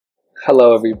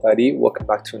Hello everybody, welcome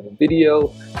back to a new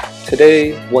video.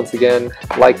 Today, once again,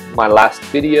 like my last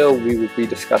video, we will be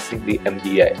discussing the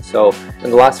NBA. So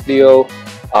in the last video,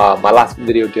 my last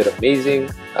video did amazing.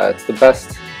 It's the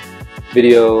best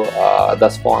video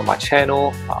thus far on my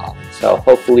channel. So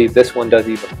hopefully this one does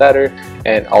even better,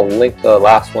 and I'll link the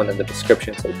last one in the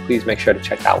description, so please make sure to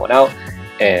check that one out.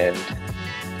 And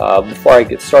before I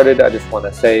get started, I just want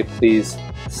to say please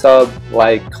sub,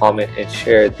 like, comment, and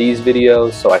share these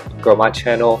videos so I can grow my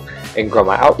channel and grow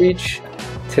my outreach.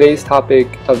 Today's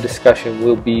topic of discussion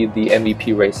will be the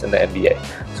MVP race in the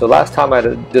NBA. So last time I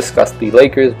discussed the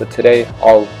Lakers, but today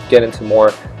I'll get into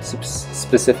more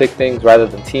specific things rather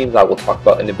than teams. I will talk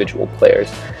about individual players.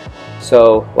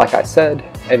 So like I said,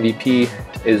 MVP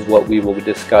is what we will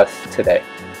discuss today.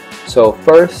 So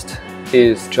first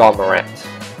is Ja Morant.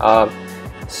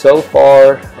 So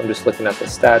far, I'm just looking at the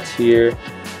stats here.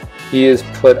 He has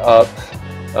put up,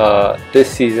 this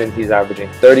season, he's averaging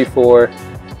 34,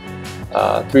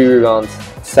 3 rebounds,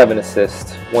 7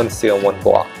 assists, 1 steal, 1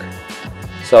 block.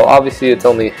 So obviously it's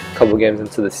only a couple games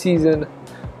into the season,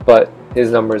 but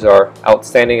his numbers are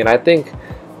outstanding, and I think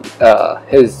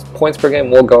his points per game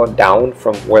will go down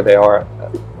from where they are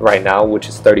right now, which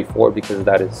is 34, because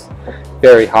that is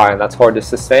very high and that's hard to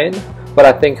sustain. But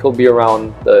I think he'll be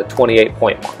around the 28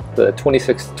 point mark, the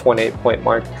 26 to 28 point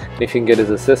mark. And if he can get his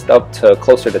assist up to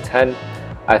closer to 10,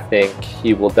 I think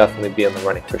he will definitely be in the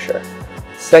running for sure.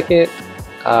 Second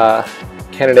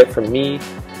candidate for me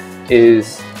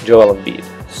is Joel Embiid.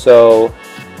 So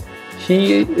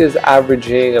he is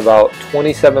averaging about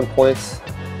 27 points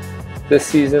this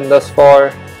season thus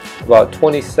far, about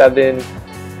 27,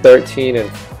 13,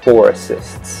 and 4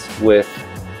 assists with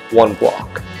 1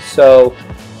 block. So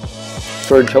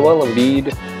for Joel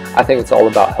Embiid, I think it's all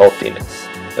about healthiness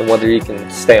and whether he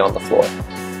can stay on the floor.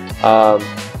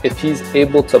 If he's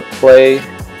able to play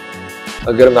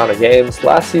a good amount of games,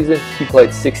 last season he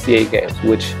played 68 games,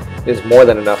 which is more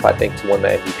than enough, I think, to win the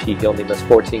MVP. He only missed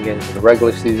 14 games in the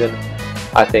regular season.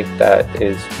 I think that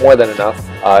is more than enough.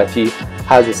 If he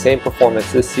has the same performance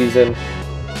this season,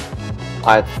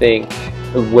 I think,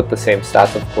 with the same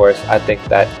stats of course, I think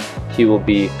that he will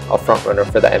be a front runner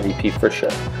for the MVP for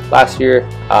sure. Last year,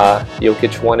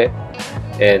 Jokic won it,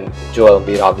 and Joel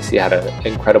Embiid obviously had an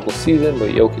incredible season, but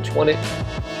Jokic won it.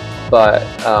 But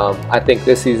I think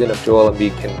this season, if Joel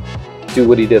Embiid can do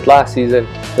what he did last season,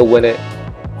 he'll win it.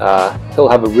 He'll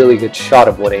have a really good shot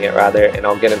of winning it, rather, and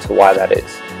I'll get into why that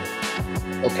is.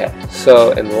 Okay,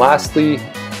 so, and lastly,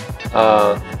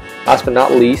 last but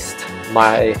not least,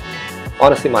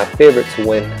 honestly my favorite to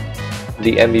win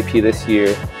the MVP this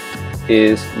year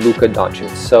is Luka Doncic.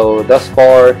 So thus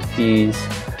far he's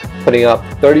putting up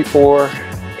 34,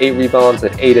 8 rebounds,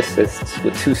 and 8 assists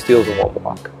with 2 steals and 1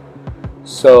 block.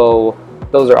 So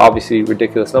those are obviously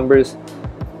ridiculous numbers.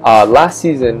 Last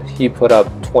season he put up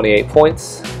 28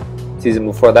 points. Season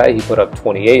before that he put up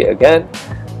 28 again.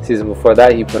 Season before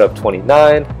that he put up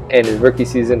 29, and his rookie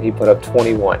season he put up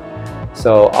 21.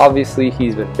 So obviously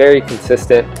he's been very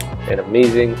consistent and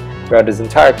amazing throughout his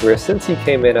entire career. Since he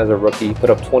came in as a rookie, he put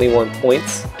up 21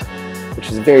 points,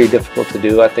 which is very difficult to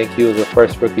do. I think he was the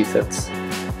first rookie since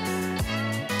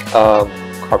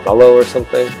Carmelo or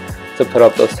something to put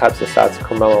up those types of stats,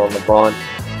 Carmelo and LeBron.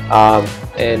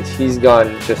 And he's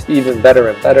gone just even better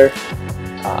and better.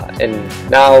 And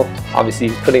now, obviously,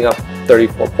 he's putting up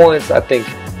 34 points. I think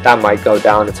that might go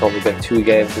down. It's only been 2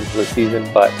 games into the season,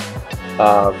 but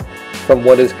from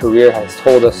what his career has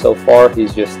told us so far,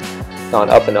 he's just gone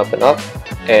up and up and up,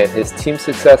 and his team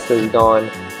success has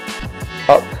gone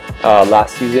up.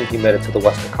 Last season he made it to the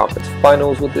Western Conference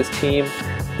Finals with this team,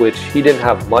 which he didn't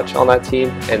have much on that team,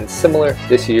 and similar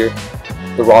this year,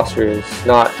 the roster is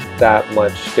not that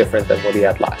much different than what he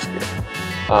had last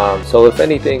year. So if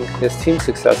anything, his team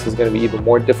success is going to be even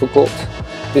more difficult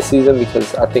this season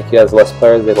because I think he has less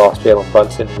players. They lost Jalen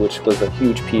Brunson, which was a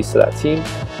huge piece to that team,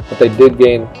 but they did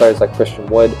gain players like Christian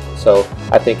Wood, so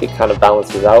I think it kind of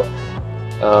balances out.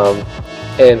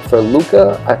 And for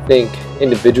Luka, I think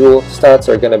individual stats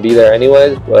are going to be there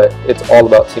anyways, but it's all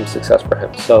about team success for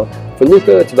him. So for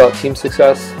Luka, it's about team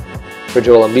success. For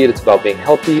Joel Embiid, it's about being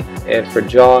healthy. And for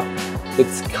Ja,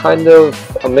 it's kind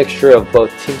of a mixture of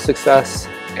both team success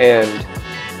and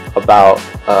about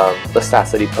the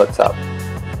stats that he puts up.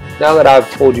 Now that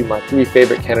I've told you my 3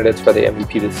 favorite candidates for the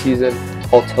MVP this season,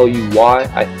 I'll tell you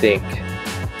why I think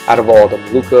out of all of them,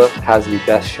 Luka has the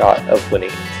best shot of winning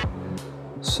it.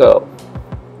 So,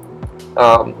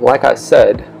 like I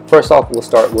said, first off, we'll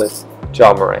start with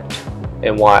Ja Morant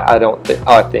and why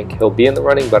I think he'll be in the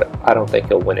running, but I don't think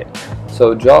he'll win it.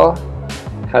 So Ja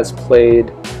has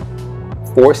played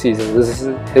 4 seasons. This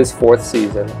is his 4th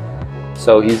season,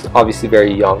 So he's obviously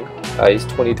very young. He's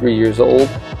 23 years old.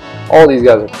 All these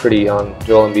guys are pretty young.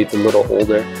 Joel Embiid's a little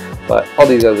older, but all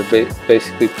these guys are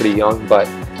basically pretty young. But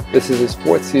this is his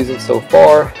 4th season so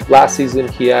far. Last season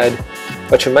he had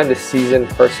a tremendous season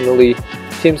personally.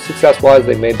 Team success-wise,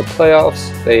 they made the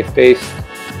playoffs. They faced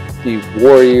the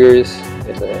Warriors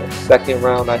in the 2nd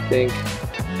round, I think,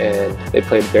 and they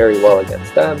played very well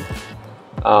against them.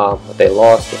 But they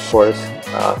lost, of course,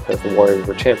 because the Warriors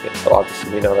were champions, so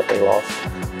obviously we know that they lost.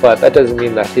 But that doesn't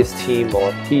mean that his team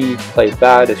or he played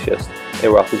bad. It's just they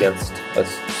were up against a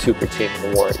super team,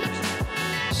 the Warriors.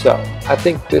 So I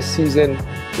think this season,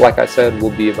 like I said, will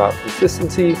be about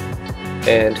consistency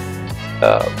and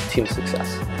team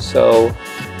success. So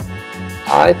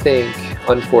I think,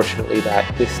 unfortunately, that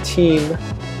his team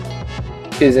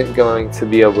isn't going to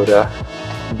be able to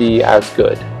be as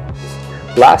good.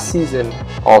 Last season,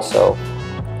 also,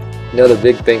 another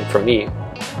big thing for me,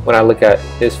 when I look at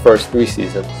his first 3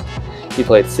 seasons, he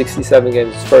played 67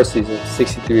 games his first season,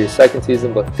 63 his second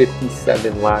season, but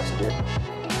 57 last year.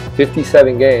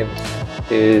 57 games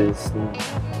is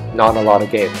not a lot of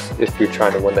games if you're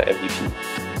trying to win the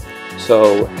MVP.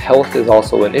 So health is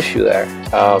also an issue there.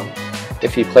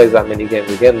 If he plays that many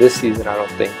games again this season, I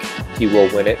don't think he will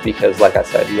win it because, like I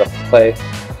said, you have to play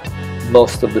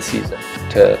most of the season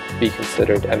to be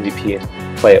considered MVP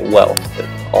and play it well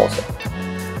also.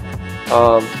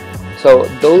 So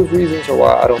those reasons are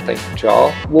why I don't think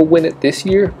Ja will win it this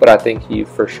year, but I think he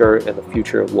for sure in the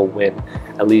future will win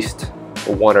at least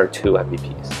 1 or 2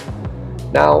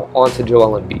 MVPs. Now on to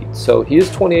Joel Embiid. So he is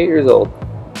 28 years old.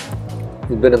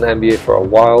 He's been in the NBA for a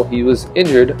while. He was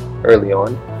injured early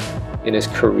on in his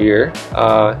career,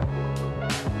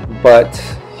 but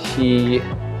he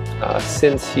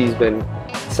since he's been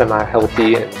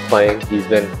semi-healthy and playing, he's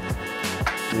been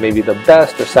maybe the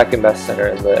best or 2nd best center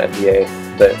in the NBA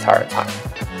the entire time.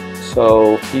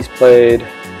 So he's played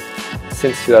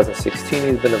since 2016.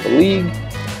 He's been in the league.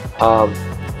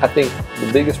 I think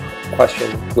the biggest question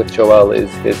with Joel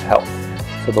is his health.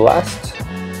 So the last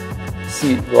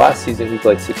season he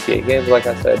played 68 games, like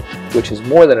I said, which is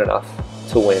more than enough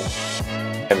to win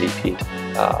MVP.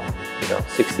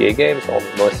 68 games,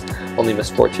 only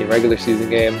missed 14 regular season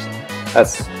games.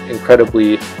 That's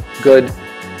incredibly good,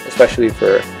 especially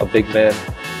for a big man.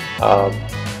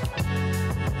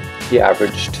 He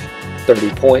averaged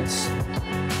 30 points,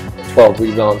 12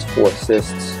 rebounds, 4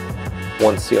 assists,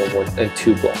 1 steal, and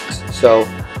 2 blocks. So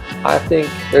I think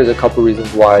there's a couple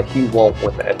reasons why he won't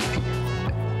win the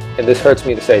MVP. And this hurts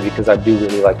me to say because I do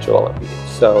really like Joel Embiid.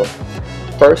 So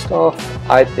first off,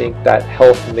 I think that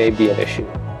health may be an issue.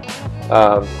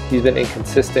 He's been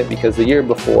inconsistent because the year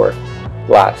before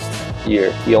last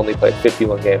year, he only played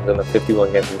 51 games, and the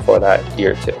 51 games before that,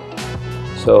 year 2.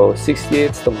 So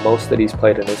 68 is the most that he's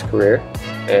played in his career,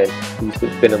 and he's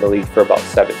been in the league for about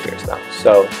 7 years now.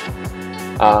 So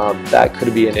that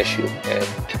could be an issue,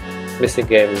 and missing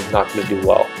games is not going to do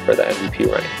well for the MVP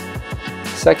running.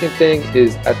 Second thing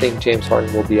is I think James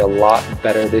Harden will be a lot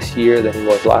better this year than he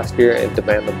was last year and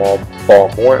demand the ball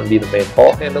more and be the main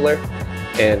ball handler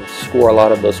and score a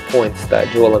lot of those points that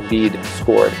Joel Embiid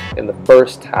scored in the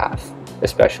first half,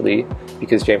 especially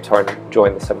because James Harden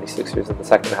joined the 76ers in the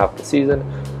second half of the season.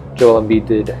 Joel Embiid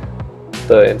did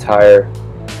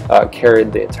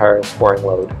carried the entire scoring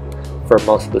load for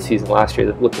most of the season last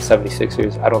year with the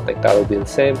 76ers. I don't think that will be the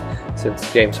same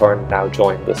since James Harden now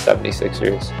joined the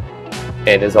 76ers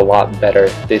and is a lot better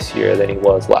this year than he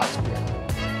was last year.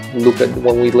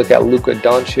 When we look at Luka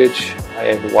Doncic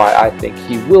and why I think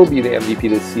he will be the MVP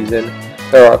this season,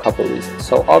 there are a couple of reasons.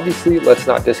 So obviously, let's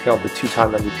not discount the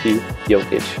 2-time MVP,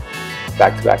 Jokic,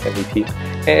 back-to-back MVP,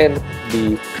 and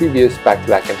the previous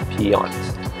back-to-back MVP,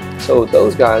 Giannis. So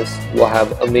those guys will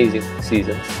have amazing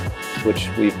seasons, which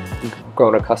we've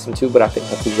grown accustomed to, but I think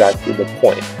that's exactly the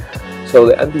point. So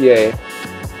the NBA,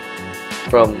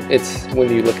 when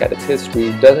you look at its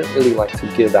history, doesn't really like to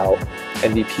give out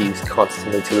MVPs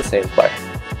constantly to the same player.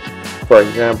 For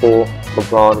example,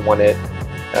 LeBron won it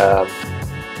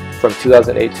from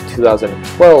 2008 to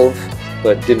 2012,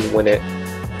 but didn't win it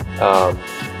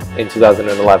in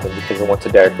 2011 because it went to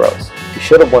Derrick Rose. He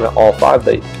should have won it all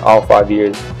five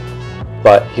years,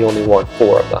 but he only won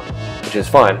 4 of them, which is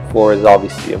fine. 4 is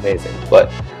obviously amazing, but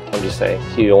I'm just saying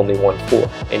he only won 4,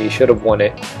 and he should have won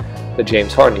it the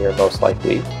James Harden year most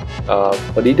likely,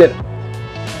 but he didn't.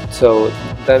 So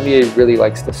the NBA really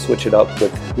likes to switch it up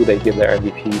with who they give their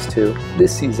MVPs to.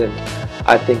 This season,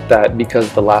 I think that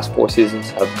because the last 4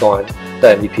 seasons have gone,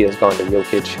 the MVP has gone to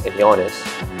Jokic and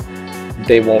Giannis,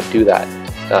 they won't do that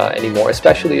anymore,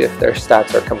 especially if their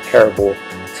stats are comparable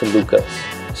to Luka's.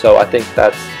 So I think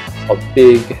that's a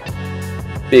big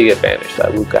big advantage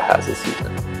that Luka has this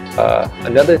season.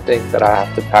 Another thing that I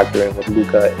have to factor in with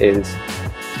Luka is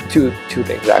two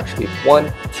things actually.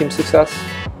 One, team success,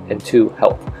 and two,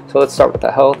 health. So let's start with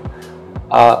the health.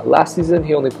 Last season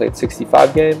he only played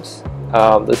 65 games.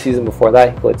 The season before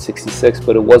that he played 66,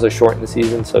 but it was a shortened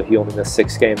season, so he only missed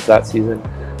 6 games that season.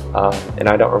 And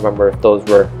I don't remember if those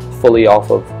were fully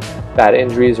off of bad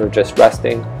injuries or just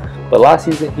resting. But last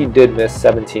season he did miss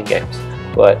 17 games.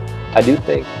 But I do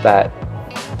think that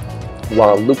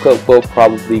while Luka will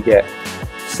probably get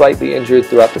slightly injured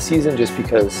throughout the season just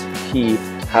because he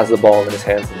has the ball in his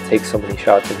hands and takes so many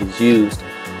shots and he's used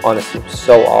on his team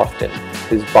so often,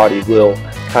 his body will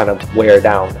kind of wear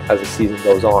down as the season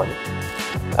goes on.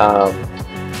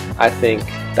 I think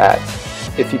that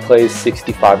if he plays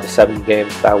 65 to 70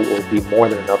 games, that will be more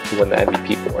than enough to win the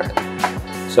MVP for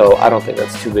him. So I don't think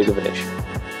that's too big of an issue.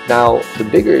 Now, the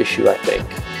bigger issue, I think,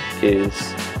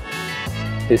 is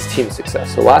his team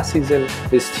success. So last season,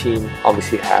 his team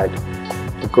obviously had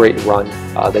a great run.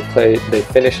 They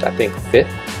finished, I think,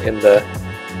 5th in the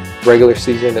regular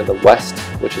season in the West,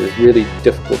 which is really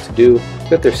difficult to do.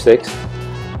 5th or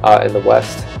 6th in the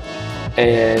West.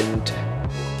 And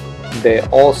they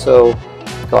also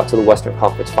got to the Western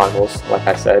Conference Finals, like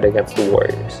I said, against the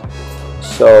Warriors.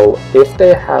 So if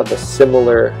they have a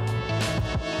similar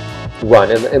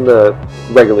run in the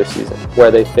regular season,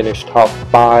 where they finish top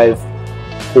 5,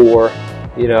 4,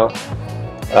 you know,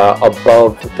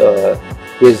 above the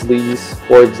Grizzlies,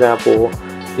 for example,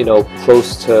 you know,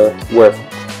 close to where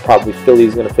probably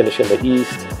Philly's going to finish in the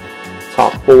East,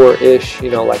 top 4-ish,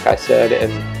 you know, like I said,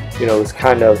 and, you know, it's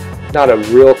kind of not a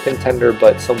real contender,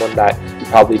 but someone that you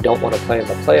probably don't want to play in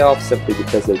the playoffs simply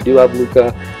because they do have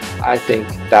Luka. I think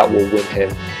that will win him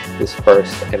his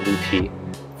first MVP.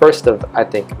 First of, I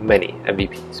think, many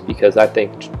MVPs, because I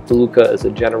think Luka is a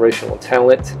generational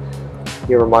talent.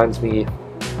 He reminds me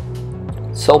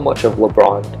so much of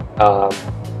LeBron,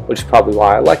 which is probably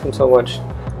why I like him so much.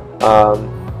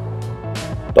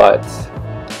 But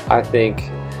I think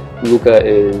Luka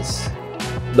is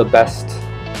the best,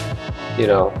 you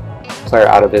know, player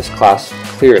out of his class,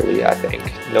 clearly. I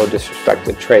think, no disrespect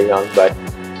to Trae Young,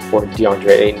 or DeAndre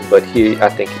Ayton, but I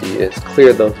think he is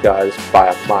clear those guys by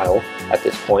a mile at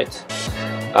this point.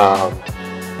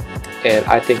 And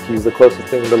I think he's the closest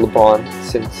thing to LeBron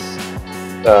since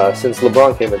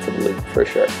LeBron came into the league, for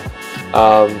sure.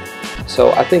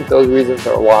 So I think those reasons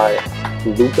are why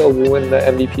Luka will win the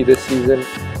MVP this season.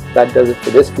 That does it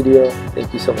for this video.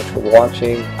 Thank you so much for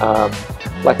watching.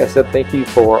 Like I said, thank you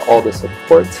for all the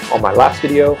support on my last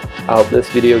video. I hope this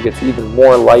video gets even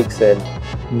more likes and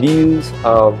views.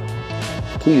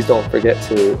 Please don't forget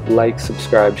to like,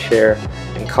 subscribe, share,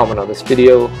 and comment on this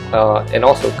video. And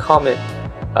also comment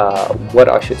what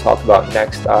I should talk about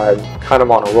next. I'm kind of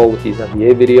on a roll with these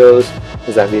NBA videos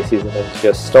because the NBA season has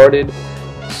just started.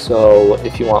 So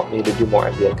if you want me to do more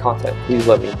NBA content, please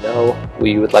let me know what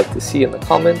you would like to see in the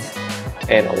comments,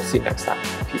 and I will see you next time.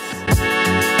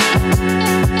 Peace.